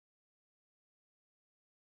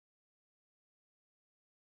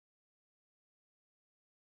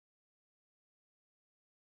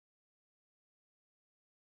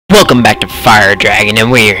Welcome back to Fire Dragon,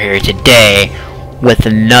 and we're here today with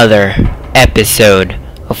another episode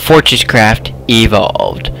of FortressCraft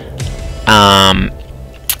Evolved.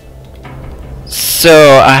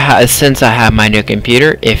 Since I have my new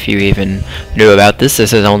computer, if you even knew about this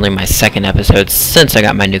is only my second episode since I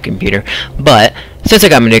got my new computer, but since I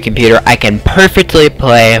got my new computer, I can perfectly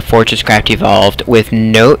play FortressCraft Evolved with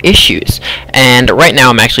no issues. And right now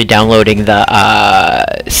I'm actually downloading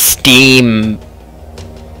the Steam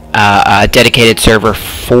dedicated server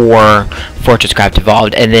for FortressCraft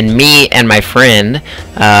Evolved, and then me and my friend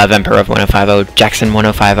Vampire of 1050, Jackson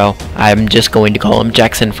 1050, I'm just going to call him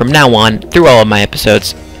Jackson from now on through all of my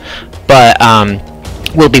episodes, but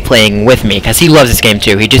will be playing with me because he loves this game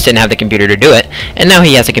too. He just didn't have the computer to do it, and now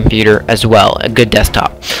he has a computer as well, a good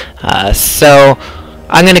desktop. So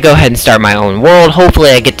I'm gonna go ahead and start my own world. Hopefully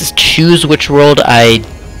I get to choose which world I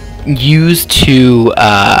use to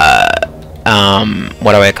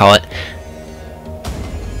what do I call it?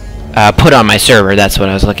 Put on my server, that's what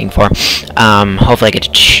I was looking for. Hopefully I get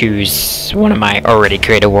to choose one of my already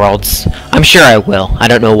created worlds. I'm sure I will. I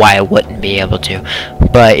don't know why I wouldn't be able to.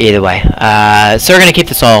 But either way. So we're going to keep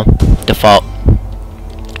this all default.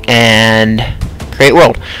 And create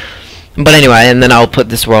world. But anyway, and then I'll put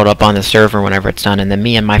this world up on the server whenever it's done, and then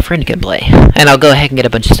me and my friend can play. And I'll go ahead and get a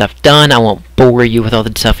bunch of stuff done. I won't bore you with all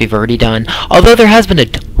the stuff we've already done. Although there has been a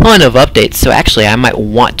ton of updates, so actually I might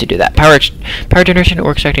want to do that. Power generation,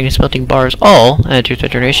 ore extracting, and smelting bars, all to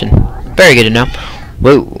generation. Very good to know.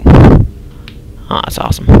 Whoa. Oh, that's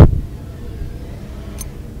awesome.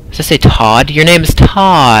 Does it say Todd? Your name is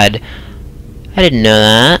Todd. I didn't know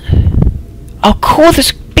that. Oh, cool.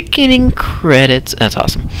 There's beginning credits. That's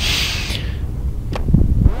awesome.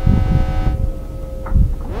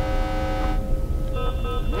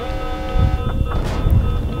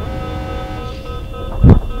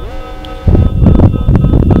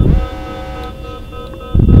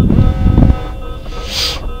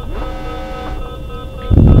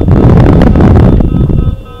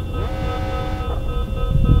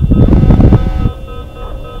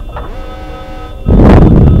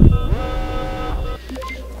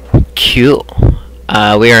 Cool.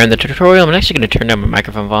 We are in the tutorial. I'm actually going to turn down my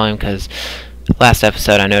microphone volume because last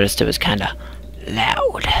episode I noticed it was kind of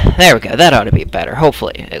loud. There we go. That ought to be better.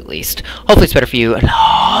 Hopefully, at least. Hopefully it's better for you. And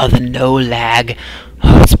oh, the no lag.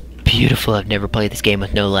 Oh, it's beautiful. I've never played this game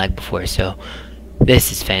with no lag before, so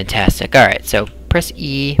this is fantastic. Alright, so press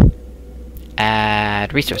E.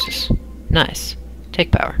 Add resources. Nice.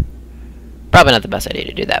 Take power. Probably not the best idea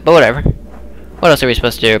to do that, but whatever. What else are we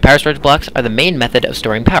supposed to do? Power storage blocks are the main method of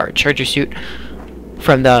storing power. Charge your suit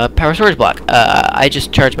from the power storage block. I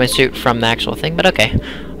just charged my suit from the actual thing, but okay.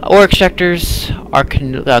 Ore extractors are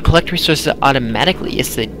collect resources automatically.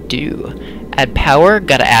 Yes, they do. Add power.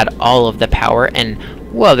 Gotta add all of the power. And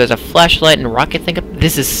whoa, there's a flashlight and rocket thing.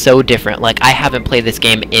 This is so different. Like, I haven't played this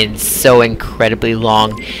game in so incredibly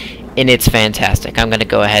long, and it's fantastic. I'm gonna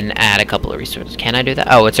go ahead and add a couple of resources. Can I do that?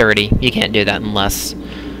 Oh, it's already. You can't do that unless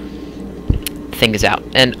thing is out.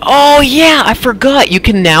 And oh yeah, I forgot, you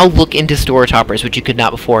can now look into storage hoppers, which you could not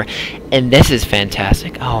before, and this is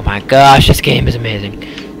fantastic. Oh my gosh, this game is amazing.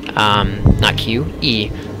 Not Q, E.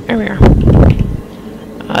 There we are.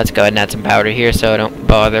 Let's go ahead and add some power to here so I don't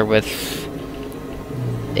bother with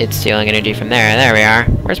it stealing energy from there. There we are.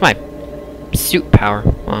 Where's my suit power?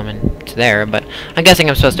 Well, I mean, it's there, but I'm guessing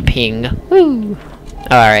I'm supposed to ping. Woo!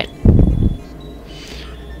 Alright.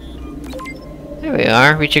 There we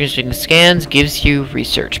are. Reaching scans gives you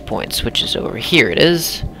research points, which is over here. It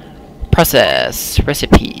is. Process.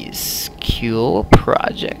 Recipes. Cool.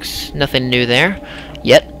 Projects. Nothing new there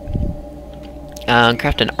yet.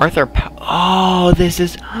 Craft an Arthur oh, this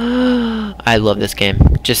is I love this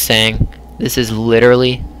game. Just saying. This is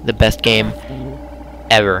literally the best game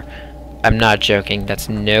ever. I'm not joking. That's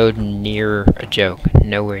nowhere near a joke.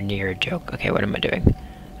 Nowhere near a joke. Okay, what am I doing?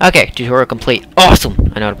 Okay, tutorial complete. Awesome!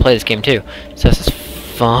 I know how to play this game too. So this is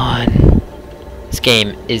fun. This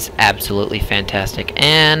game is absolutely fantastic.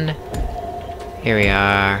 And here we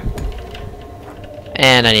are.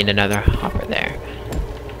 And I need another hopper there.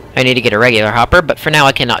 I need to get a regular hopper, but for now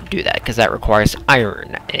I cannot do that because that requires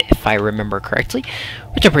iron, if I remember correctly,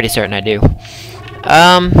 which I'm pretty certain I do. So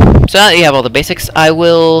now that you have all the basics, I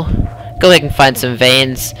will go ahead and find some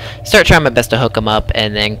veins, start trying my best to hook them up,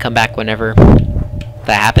 and then come back whenever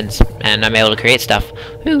that happens, and I'm able to create stuff.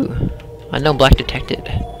 Ooh, unknown black detected.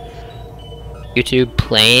 YouTube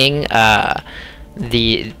playing,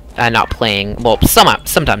 not playing, well,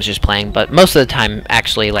 sometimes just playing, but most of the time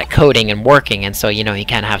actually, like, coding and working, and so, you know, you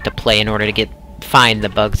kind of have to play in order to get find the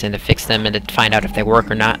bugs and to fix them and to find out if they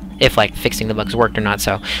work or not, if like fixing the bugs worked or not.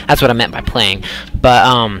 So that's what I meant by playing. But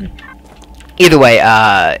either way,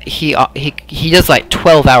 he does like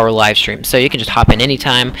 12-hour live streams, so you can just hop in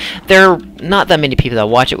anytime. There are not that many people that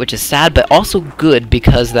watch it, which is sad, but also good,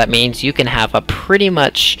 because that means you can have a pretty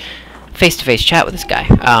much face-to-face chat with this guy,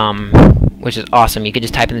 which is awesome. You can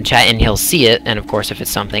just type in the chat and he'll see it, and of course if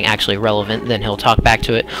it's something actually relevant, then he'll talk back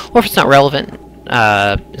to it, or if it's not relevant,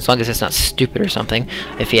 as long as it's not stupid or something,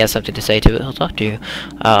 if he has something to say to it, he'll talk to you,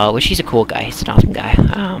 which he's a cool guy. He's an awesome guy.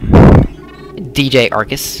 DJ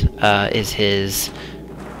Arcus is his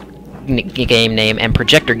game name, and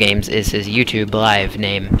Projector Games is his YouTube live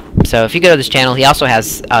name. So if you go to this channel, he also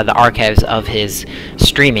has the archives of his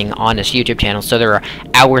streaming on his YouTube channel. So there are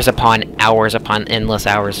hours upon endless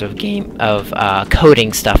hours of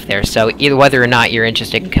coding stuff there. So either whether or not you're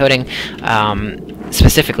interested in coding,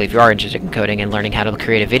 specifically if you are interested in coding and learning how to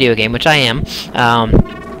create a video game, which I am,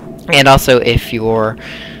 and also if you're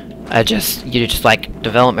you just like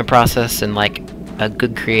development process and like a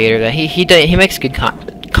good creator, that he makes good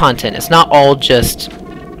content. It's not all just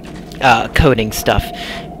coding stuff.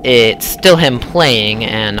 It's still him playing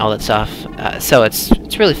and all that stuff. So it's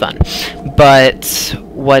really fun. But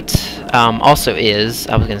what also is,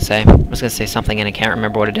 I was gonna say something and I can't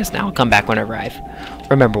remember what it is now. I'll come back whenever I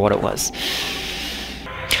remember what it was.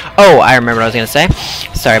 Oh, I remember what I was gonna say.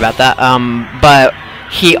 Sorry about that. But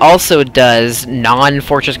he also does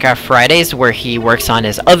non-FortressCraft Fridays, where he works on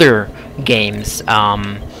his other games,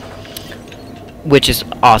 which is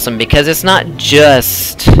awesome, because it's not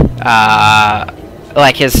just,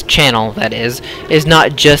 like his channel, that is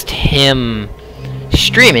not just him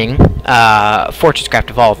streaming FortressCraft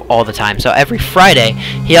Evolved all the time. So every Friday,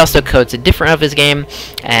 he also codes a different of his game,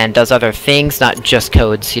 and does other things, not just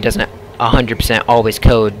codes. He doesn't 100% always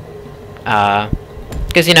code,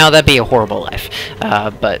 because, you know, that'd be a horrible life.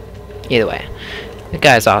 But either way, the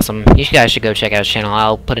guy's awesome. You guys should go check out his channel.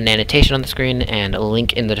 I'll put an annotation on the screen and a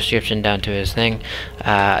link in the description down to his thing,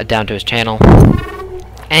 down to his channel,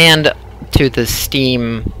 and to the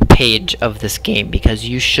Steam page of this game, because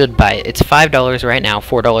you should buy it. It's $5 right now,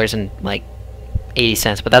 $4 and like 80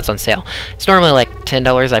 cents, but that's on sale. It's normally like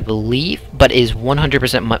 $10, I believe, but is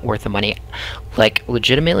 100% worth the money. Like,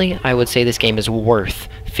 legitimately, I would say this game is worth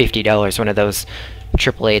 $50, one of those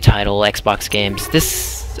AAA title Xbox games.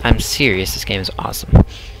 I'm serious, this game is awesome.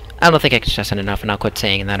 I don't think I can stress it enough, and I'll quit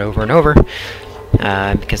saying that over and over,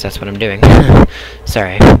 because that's what I'm doing.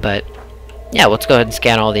 Sorry, but yeah, let's go ahead and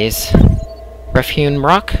scan all these. Rough-hewn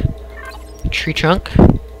rock, tree trunk,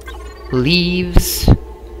 leaves,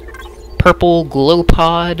 purple glow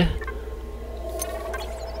pod,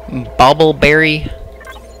 bobbleberry,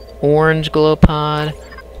 orange glow pod,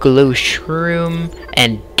 glow shroom,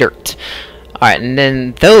 and dirt. Alright, and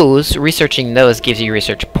then researching those gives you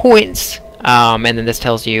research points, and then this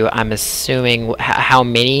tells you, I'm assuming, how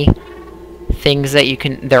many things that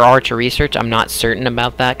there are to research. I'm not certain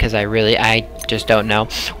about that, because I just don't know.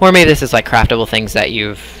 Or maybe this is like craftable things that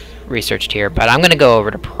you've researched here, but I'm going to go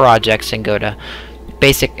over to projects and go to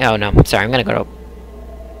basic, oh no, sorry, I'm going to go to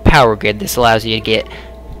power grid. This allows you to get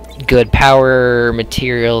good power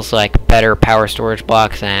materials, like better power storage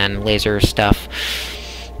blocks and laser stuff.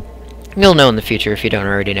 You'll know in the future if you don't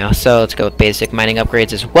already know. So let's go with basic mining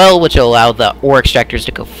upgrades as well, which will allow the ore extractors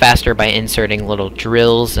to go faster by inserting little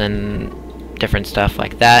drills and different stuff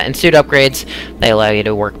like that. And suit upgrades, they allow you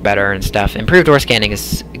to work better and stuff. Improved ore scanning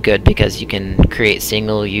is good because you can create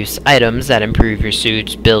single-use items that improve your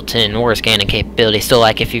suit's built-in ore scanning capability. So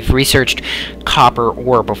like if you've researched copper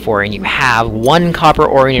ore before and you have one copper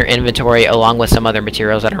ore in your inventory along with some other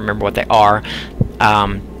materials, I don't remember what they are,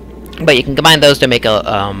 but you can combine those to make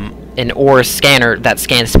an ore scanner that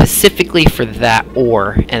scans specifically for that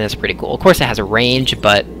ore, and that's pretty cool. Of course it has a range,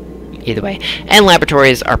 but either way. And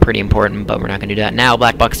laboratories are pretty important, but we're not going to do that now.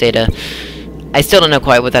 Black box data, I still don't know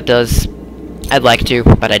quite what that does. I'd like to,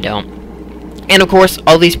 but I don't. And of course,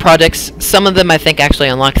 all these projects, some of them I think actually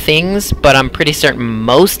unlock things, but I'm pretty certain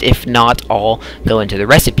most, if not all, go into the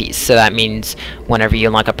recipes. So that means whenever you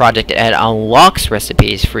unlock a project, it unlocks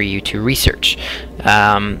recipes for you to research,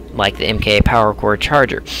 like the MK Power Core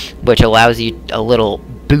Charger, which allows you a little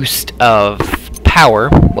boost of power,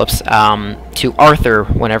 to Arthur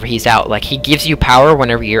whenever he's out. Like, he gives you power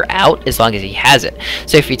whenever you're out, as long as he has it.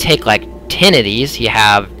 So if you take like 10 of these, you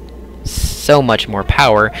have so much more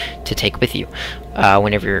power to take with you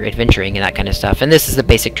whenever you're adventuring and that kind of stuff. And this is the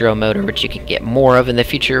basic drill motor, which you can get more of in the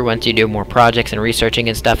future once you do more projects and researching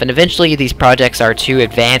and stuff. And eventually these projects are too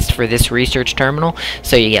advanced for this research terminal,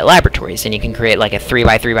 so you get laboratories, and you can create like a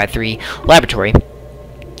 3x3x3 laboratory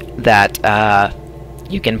that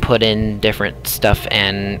you can put in different stuff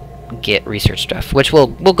and get research stuff, which we'll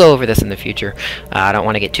go over this in the future. I don't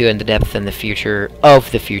want to get too into depth in the future of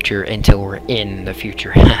the future until we're in the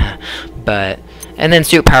future. But and then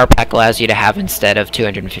suit power pack allows you to have, instead of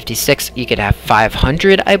 256, you could have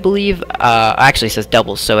 500, I believe. Actually it says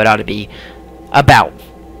doubles, so it ought to be about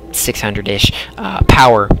 600-ish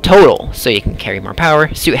power total, so you can carry more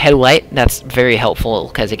power. Suit headlight, that's very helpful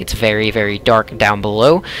because it gets very, very dark down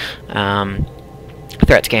below.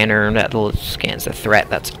 Threat scanner, that scans the threat,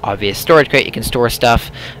 that's obvious. Storage crate, you can store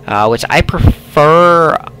stuff, which I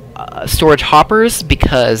prefer storage hoppers,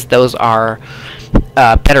 because those are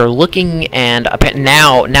better looking, and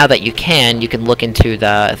now that you can look into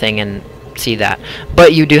the thing and see that.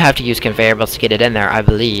 But you do have to use conveyor belts to get it in there, I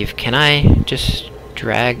believe. Can I just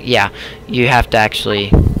drag? Yeah, you have to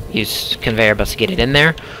actually use conveyor belts to get it in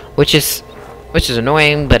there, which is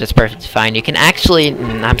annoying, but it's perfectly fine. You can actually,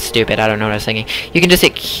 I'm stupid, I don't know what I was thinking. You can just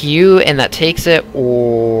hit Q and that takes it,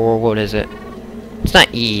 or what is it? It's not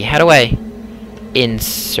E. How do I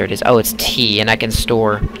insert it? Oh, it's T, and I can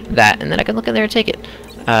store that, and then I can look in there and take it,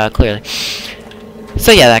 clearly.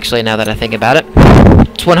 So yeah, actually, now that I think about it,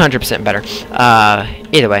 it's 100% better.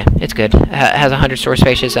 Either way, it's good. It has 100 storage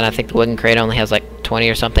spaces, and I think the wooden crate only has like 20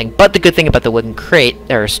 or something. But the good thing about the wooden crate,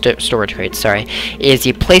 or storage crate, sorry, is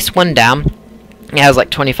you place one down. It has like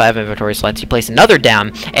 25 inventory slots. You place another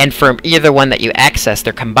down, and from either one that you access,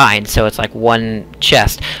 they're combined. So it's like one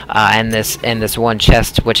chest, and this one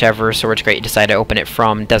chest, whichever storage crate you decide to open it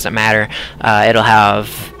from, doesn't matter. It'll have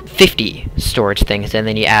 50 storage things, and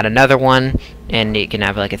then you add another one, and you can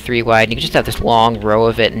have like a 3 wide. You can just have this long row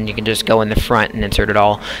of it, and you can just go in the front and insert it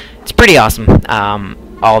all. It's pretty awesome.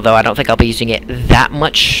 Although I don't think I'll be using it that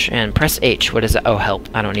much. And press H. What is it? Oh, help!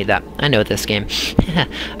 I don't need that. I know this game.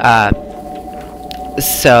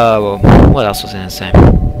 So, what else was I going to say?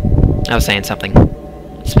 I was saying something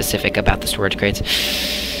specific about the storage crates.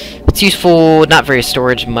 It's useful, not very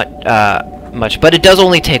storage much, but it does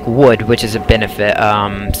only take wood, which is a benefit.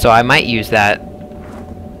 So I might use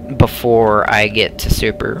that before I get to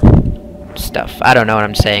super stuff. I don't know what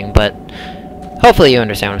I'm saying, but hopefully you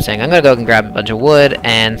understand what I'm saying. I'm going to go and grab a bunch of wood,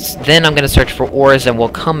 and then I'm going to search for ores, and we'll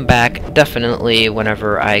come back definitely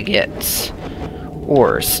whenever I get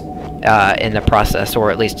ores. In the process, or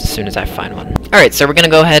at least as soon as I find one. Alright, so we're gonna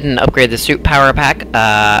go ahead and upgrade the suit power pack.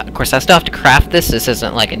 Of course, I still have to craft this. This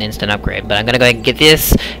isn't like an instant upgrade, but I'm gonna go ahead and get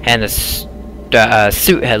this and the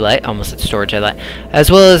suit headlight, almost said storage headlight, as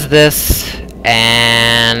well as this,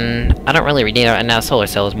 and I don't really need it right now. Solar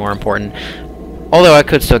cell is more important. Although I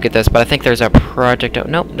could still get this, but I think there's a project. Oh,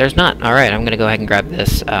 nope, there's not. Alright, I'm gonna go ahead and grab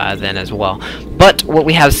this then as well. But what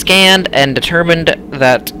we have scanned and determined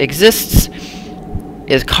that exists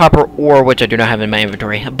is copper ore, which I do not have in my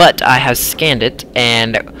inventory, but I have scanned it,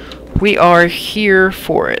 and we are here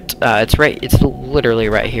for it. It's literally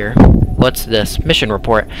right here. What's this? Mission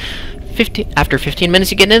report. After 15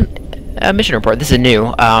 minutes you get a mission report. This is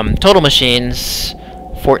new. Total machines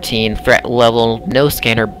 14, threat level, no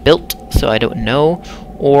scanner built, so I don't know.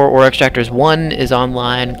 Ore extractors 1 is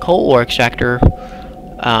online. Coal ore extractor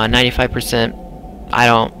 95%. I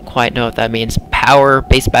don't quite know what that means. Power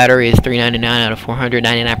base battery is 399 out of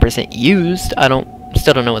 499% used.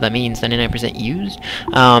 Still don't know what that means. 99% used.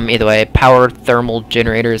 Either way, power thermal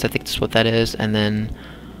generators, I think that's what that is. And then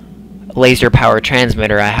laser power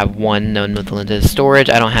transmitter, I have one known with limited storage.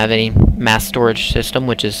 I don't have any mass storage system,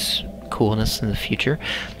 which is coolness in the future.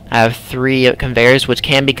 I have 3 conveyors, which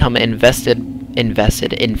can become infested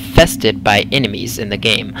by enemies in the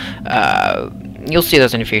game. You'll see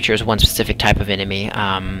those in the future as one specific type of enemy.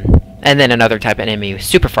 And then another type of enemy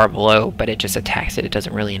super far below, but it just attacks it. It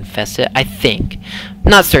doesn't really infest it, I think. I'm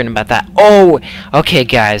not certain about that. Oh, okay,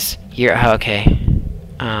 guys. Here, okay.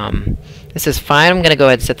 This is fine. I'm gonna go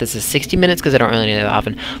ahead and set this as 60 minutes because I don't really need it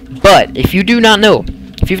often. But if you do not know,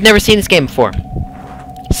 if you've never seen this game before,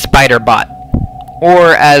 Spider Bot,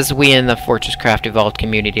 or as we in the FortressCraft Evolved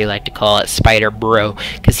community like to call it, Spider Bro,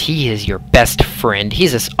 because he is your best friend.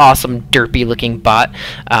 He's this awesome derpy looking bot,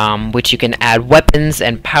 which you can add weapons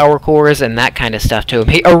and power cores and that kind of stuff to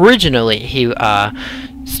him. Originally he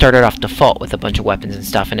started off default with a bunch of weapons and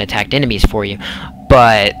stuff and attacked enemies for you.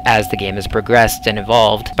 But as the game has progressed and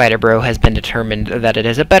evolved, Spider Bro has been determined that it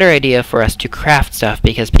is a better idea for us to craft stuff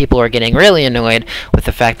because people are getting really annoyed with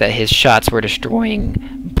the fact that his shots were destroying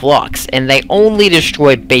blocks, and they only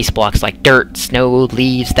destroyed base blocks like dirt, snow,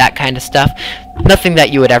 leaves, that kind of stuff. Nothing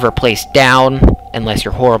that you would ever place down unless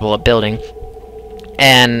you're horrible at building.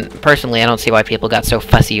 And personally, I don't see why people got so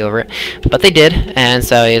fussy over it, but they did. And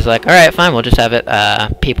so he's like, all right, fine, we'll just have it.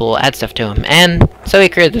 People add stuff to him, and so he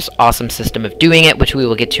created this awesome system of doing it, which we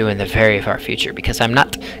will get to in the very far future, because I'm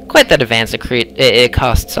not quite that advanced to create. It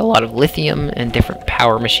costs a lot of lithium and different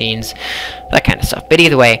power machines, that kind of stuff. But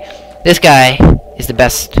either way, this guy is the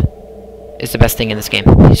best. Is the best thing in this game.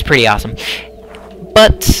 He's pretty awesome.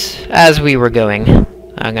 But as we were going,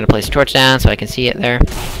 I'm gonna place a torch down so I can see it there,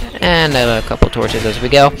 and a couple torches as we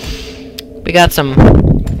go. We got some,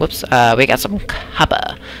 whoops, we got some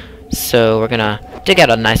copper. So we're gonna dig out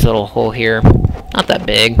a nice little hole here. Not that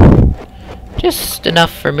big, just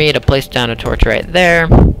enough for me to place down a torch right there.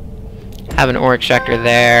 Have an ore extractor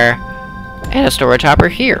there, and a storage hopper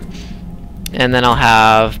here. And then I'll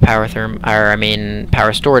have power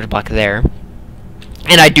storage block there.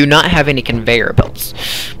 And I do not have any conveyor belts,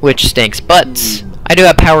 which stinks, but I do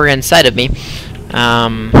have power inside of me.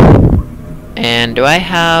 And do I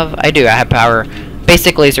have... I have power.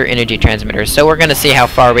 Basic laser energy transmitters. So we're going to see how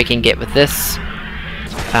far we can get with this.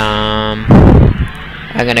 I'm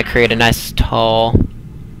going to create a nice tall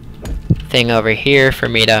thing over here for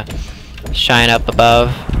me to shine up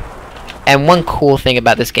above. And one cool thing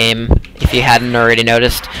about this game, if you hadn't already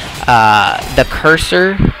noticed, the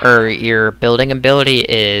cursor, or your building ability,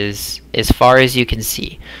 is as far as you can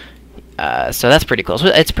see. So that's pretty cool. So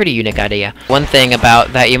it's a pretty unique idea. One thing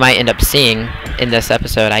about that you might end up seeing in this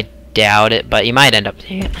episode, I doubt it, but you might end up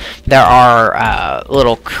seeing it. There are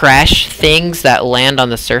little crash things that land on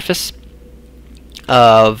the surface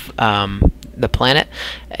of the planet,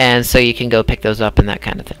 and so you can go pick those up and that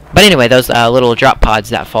kind of thing. But anyway, those little drop pods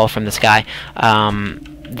that fall from the sky,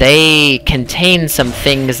 they contain some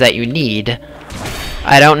things that you need.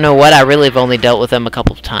 I don't know what. I really have only dealt with them a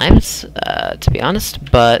couple of times, to be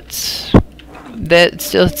honest, but that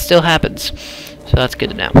still happens. So that's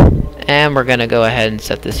good to know. And we're gonna go ahead and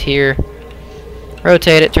set this here.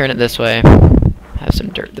 Rotate it, turn it this way. Have some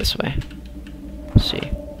dirt this way. Let's see.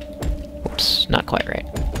 Whoops, not quite right.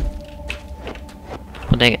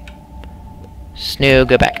 Well, dang it. Snoo,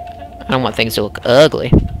 go back. I don't want things to look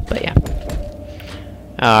ugly, but yeah.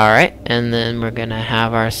 Alright, and then we're gonna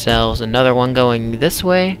have ourselves another one going this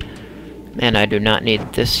way. And I do not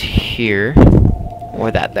need this here,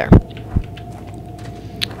 or that there.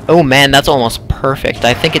 Oh man, that's almost perfect.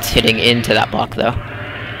 I think it's hitting into that block though.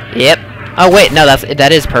 Yep. Oh wait, no,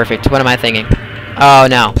 that is perfect. What am I thinking? Oh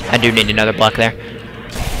no, I do need another block there.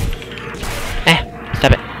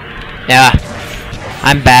 Stop it. Yeah.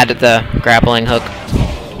 I'm bad at the grappling hook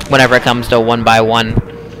whenever it comes to one by one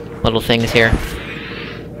little things here.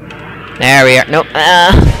 There we are. Nope.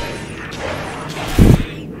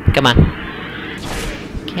 Come on.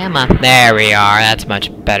 Come on. There we are. That's much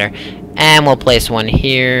better. And we'll place one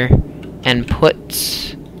here and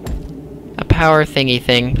put a power thingy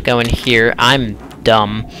thing going here. I'm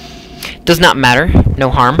dumb. Does not matter. No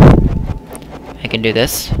harm. I can do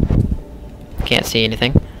this. Can't see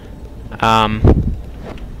anything.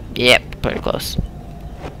 Yep, pretty close.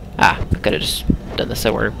 I could have just done this.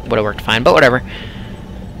 It would have worked fine, but whatever.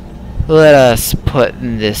 Let us put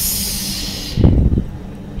this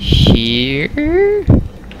here.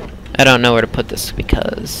 I don't know where to put this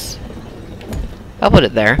because I'll put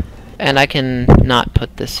it there, and I can not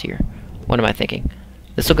put this here. What am I thinking?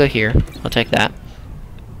 This will go here. I'll take that.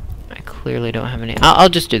 I clearly don't have any. I'll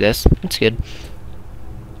just do this. It's good.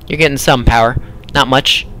 You're getting some power, not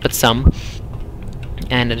much, but some,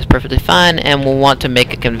 and it is perfectly fine. And we'll want to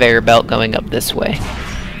make a conveyor belt going up this way.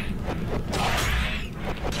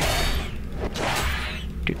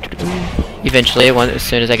 Eventually, as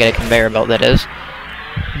soon as I get a conveyor belt, that is.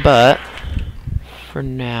 But for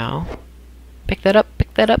now, pick that up,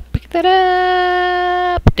 pick that up, pick that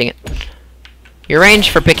up. Dang it. Your range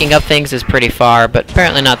for picking up things is pretty far, but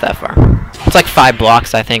apparently not that far. It's like 5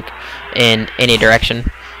 blocks, I think, in any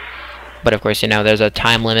direction. But of course, you know, there's a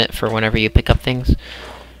time limit for whenever you pick up things.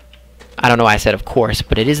 I don't know why I said of course,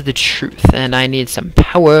 but it is the truth. And I need some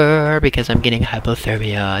power because I'm getting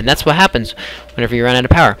hypothermia. And that's what happens whenever you run out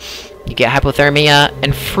of power. You get hypothermia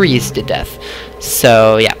and freeze to death.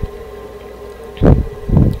 So, yeah.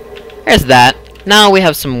 There's that. Now we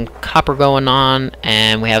have some copper going on,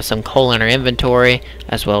 and we have some coal in our inventory,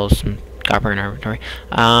 as well as some copper in our inventory.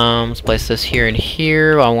 Let's place this here and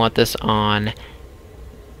here. I want this on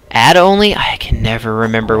add only. I can never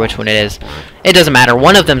remember which one it is. It doesn't matter.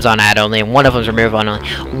 One of them's on add only, and one of them's remove only.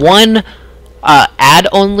 One add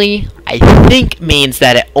only, I think, means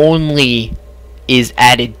that it only is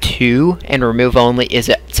added to, and remove only is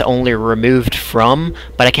it's only removed from.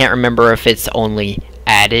 But I can't remember if it's only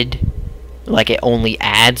added like it only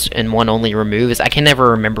adds and one only removes. I can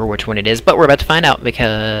never remember which one it is, but we're about to find out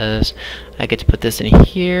because I get to put this in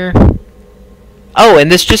here. Oh,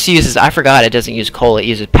 and this just uses, I forgot it doesn't use coal, it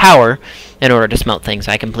uses power in order to smelt things.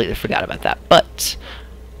 I completely forgot about that. But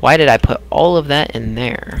why did I put all of that in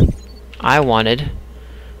there? I wanted,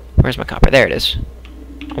 where's my copper? There it is.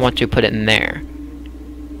 I want to put it in there.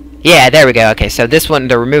 Yeah, there we go. Okay, so this one,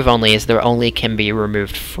 the remove only, is the only can be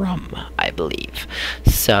removed from, I believe.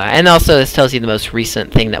 So, and also this tells you the most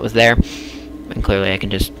recent thing that was there. And clearly I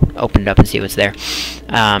can just open it up and see what's there.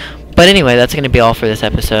 But anyway, that's going to be all for this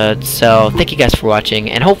episode. So, thank you guys for watching.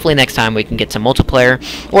 And hopefully next time we can get some multiplayer.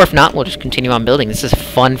 Or if not, we'll just continue on building. This is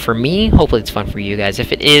fun for me. Hopefully it's fun for you guys.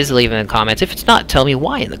 If it is, leave it in the comments. If it's not, tell me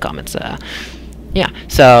why in the comments. Yeah,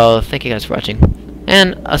 so thank you guys for watching.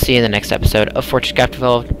 And I'll see you in the next episode of FortressCraft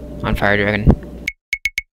Evolved on Fire Dragon.